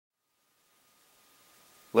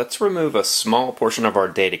Let's remove a small portion of our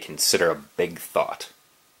day to consider a big thought.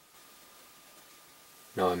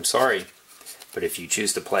 Now, I'm sorry, but if you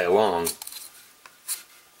choose to play along,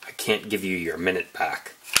 I can't give you your minute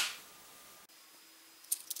back.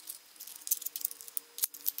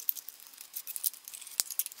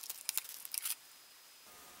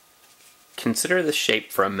 Consider the shape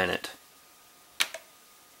for a minute.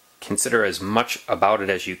 Consider as much about it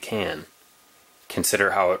as you can.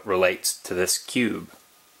 Consider how it relates to this cube.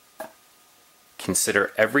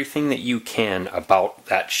 Consider everything that you can about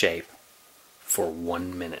that shape for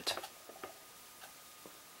 1 minute.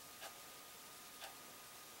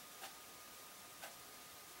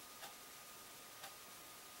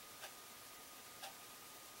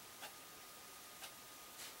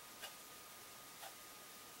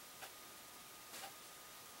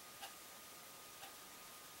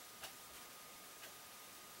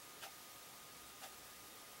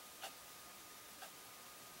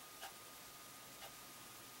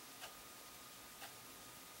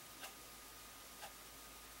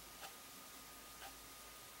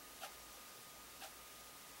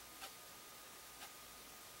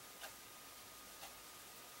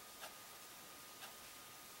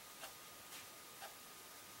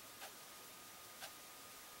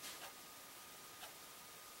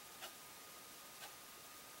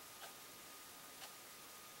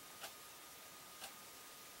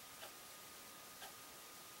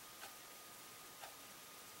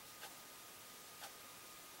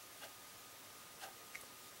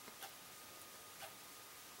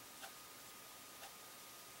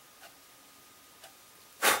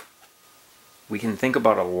 We can think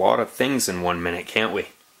about a lot of things in 1 minute, can't we?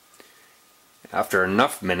 After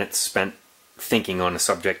enough minutes spent thinking on a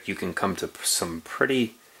subject, you can come to some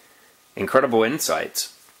pretty incredible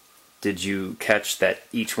insights. Did you catch that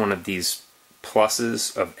each one of these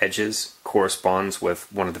pluses of edges corresponds with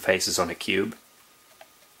one of the faces on a cube?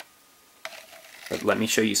 But let me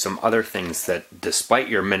show you some other things that, despite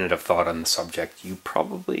your minute of thought on the subject, you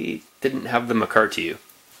probably didn't have them occur to you.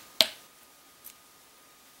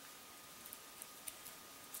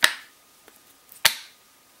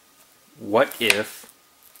 What if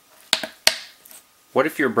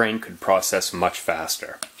your brain could process much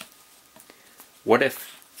faster? What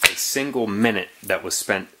if a single minute that was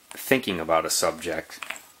spent thinking about a subject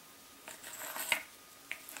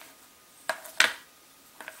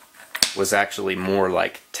was actually more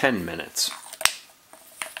like 10 minutes?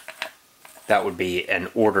 That would be an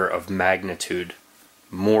order of magnitude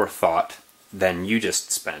more thought than you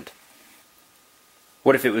just spent.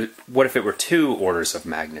 What if it were 2 orders of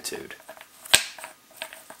magnitude?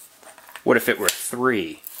 What if it were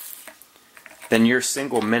 3? Then your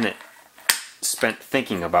single minute spent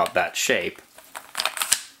thinking about that shape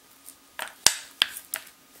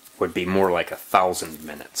would be more like 1,000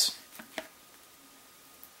 minutes.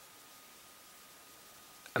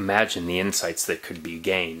 Imagine the insights that could be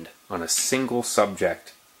gained on a single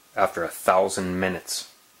subject after 1,000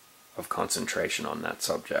 minutes of concentration on that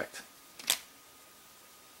subject.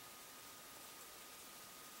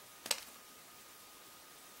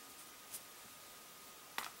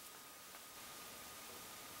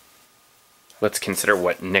 Let's consider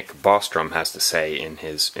what Nick Bostrom has to say in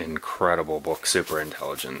his incredible book,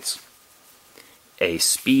 Superintelligence. A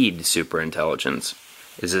speed superintelligence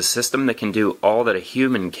is a system that can do all that a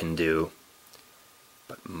human can do,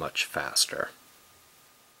 but much faster.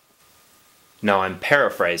 Now, I'm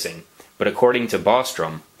paraphrasing, but according to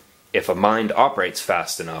Bostrom, if a mind operates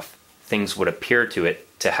fast enough, things would appear to it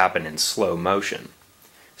to happen in slow motion.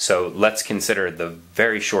 So let's consider the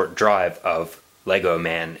very short drive of Lego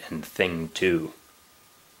Man and Thing 2.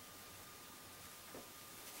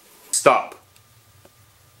 Stop!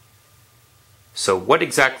 So what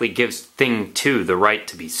exactly gives Thing 2 the right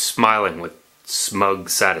to be smiling with smug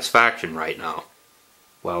satisfaction right now,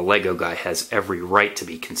 while Lego Guy has every right to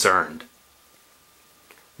be concerned?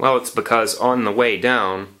 Well, it's because on the way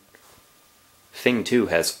down, Thing 2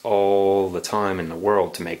 has all the time in the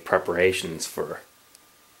world to make preparations for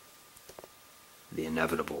the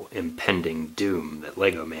inevitable, impending doom that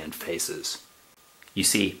Lego Man faces. You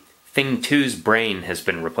see, Thing 2's brain has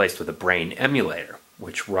been replaced with a brain emulator,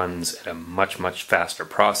 which runs at a much, much faster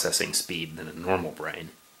processing speed than a normal brain.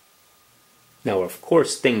 Now, of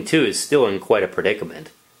course, Thing 2 is still in quite a predicament,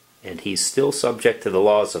 and he's still subject to the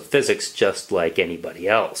laws of physics just like anybody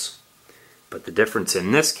else. But the difference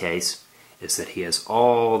in this case is that he has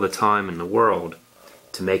all the time in the world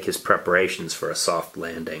to make his preparations for a soft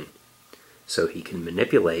landing, so he can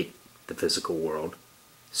manipulate the physical world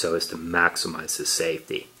so as to maximize his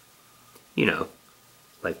safety. You know,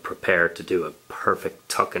 like prepare to do a perfect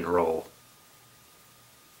tuck and roll